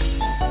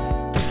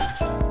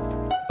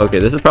 Okay,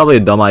 this is probably a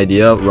dumb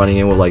idea, running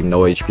in with like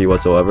no HP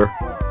whatsoever.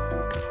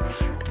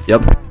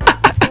 Yep.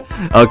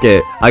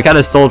 Okay, I kind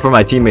of sold for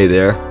my teammate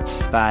there.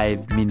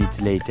 5 minutes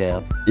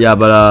later. Yeah,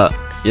 but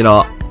you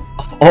know,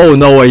 oh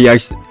no way,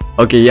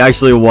 he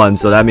actually won,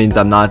 so that means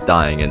I'm not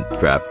dying and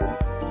crap.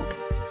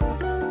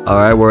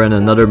 Alright, we're in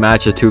another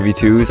match of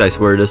 2v2s. I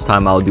swear this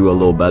time I'll do a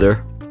little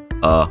better.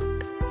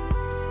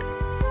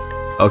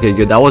 Okay,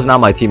 good. That was not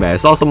my teammate. I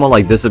saw someone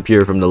like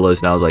disappear from the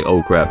list and I was like,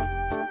 oh crap.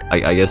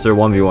 I guess they're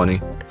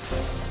 1v1ing.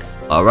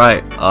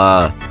 Alright,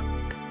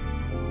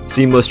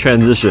 seamless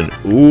transition.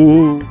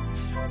 Ooh.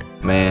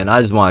 Man,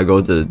 I just want to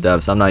go to the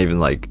depths. I'm not even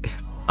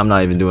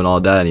doing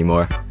all that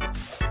anymore.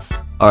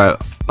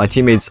 Alright, my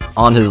teammate's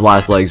on his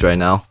last legs right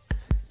now.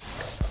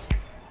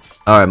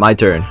 Alright, my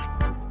turn.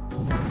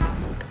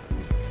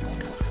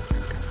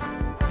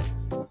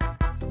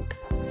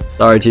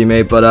 Sorry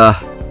teammate, but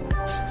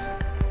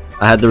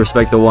I had to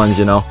respect the ones,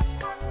 you know.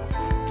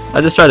 I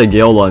just tried a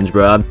Gale lunge,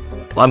 bro.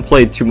 I'm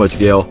played too much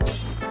Gale.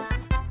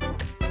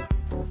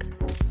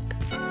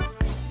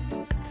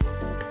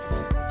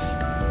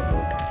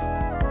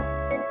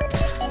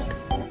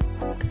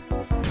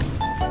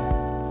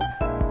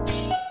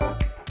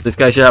 This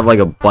guy should have like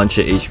a bunch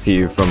of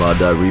HP from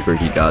the Reaper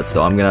he got,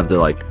 so I'm gonna have to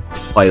like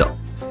fight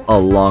a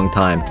long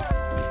time.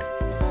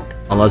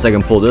 Unless I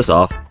can pull this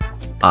off.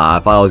 I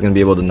thought I was gonna be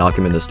able to knock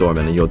him in the storm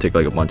and then he'll take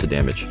like a bunch of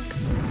damage.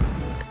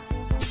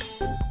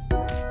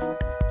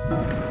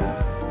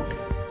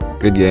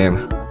 Good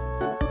game.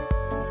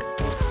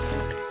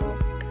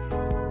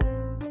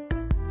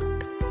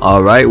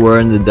 Alright, we're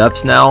in the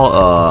depths now.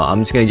 I'm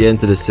just gonna get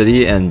into the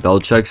city and bell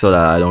check so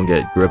that I don't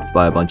get gripped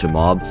by a bunch of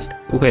mobs.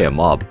 Ooh, hey, a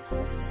mob.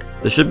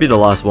 This should be the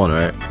last one,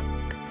 right?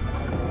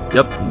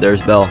 Yep,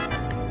 there's Bell.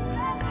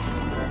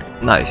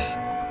 Nice.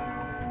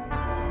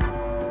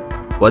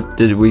 What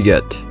did we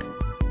get?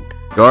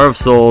 Jar of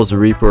Souls,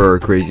 Reaper, or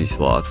Crazy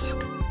Slots?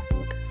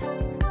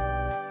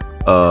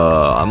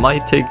 I'm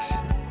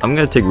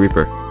gonna take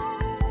Reaper.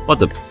 What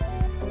the?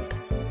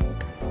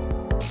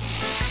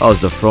 Oh, it's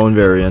the Throne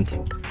variant.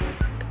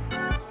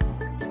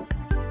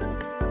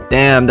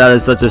 Damn, that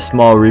is such a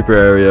small Reaper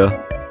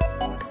area.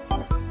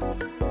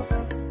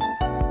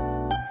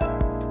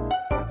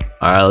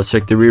 Alright, let's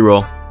check the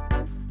reroll.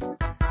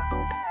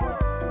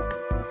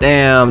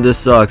 Damn, this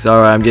sucks.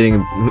 Alright, I'm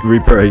getting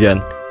Reaper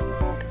again.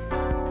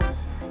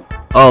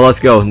 Oh, let's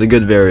go. The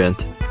good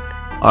variant.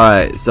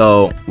 Alright,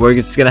 so we're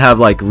just gonna have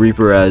like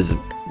Reaper as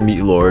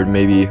Meatlord.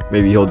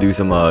 Maybe he'll do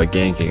some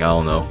ganking. I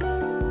don't know.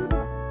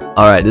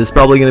 Alright, this is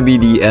probably gonna be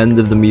the end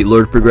of the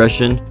Meatlord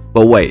progression.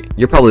 But wait,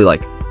 you're probably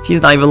like,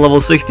 he's not even level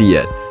 60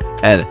 yet.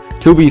 And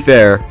to be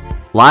fair,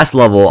 last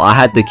level I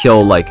had to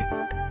kill like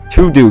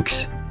 2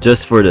 dukes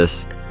just for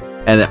this.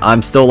 And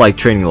I'm still like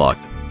training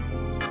locked.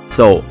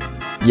 So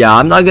yeah,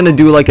 I'm not gonna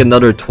do like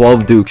another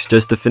 12 dukes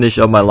just to finish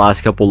up my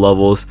last couple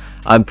levels.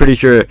 I'm pretty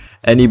sure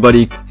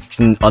anybody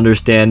can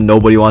understand.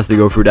 Nobody wants to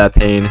go through that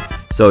pain.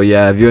 So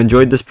yeah, if you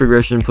enjoyed this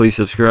progression, please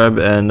subscribe,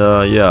 and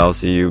yeah, I'll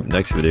see you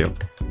next video.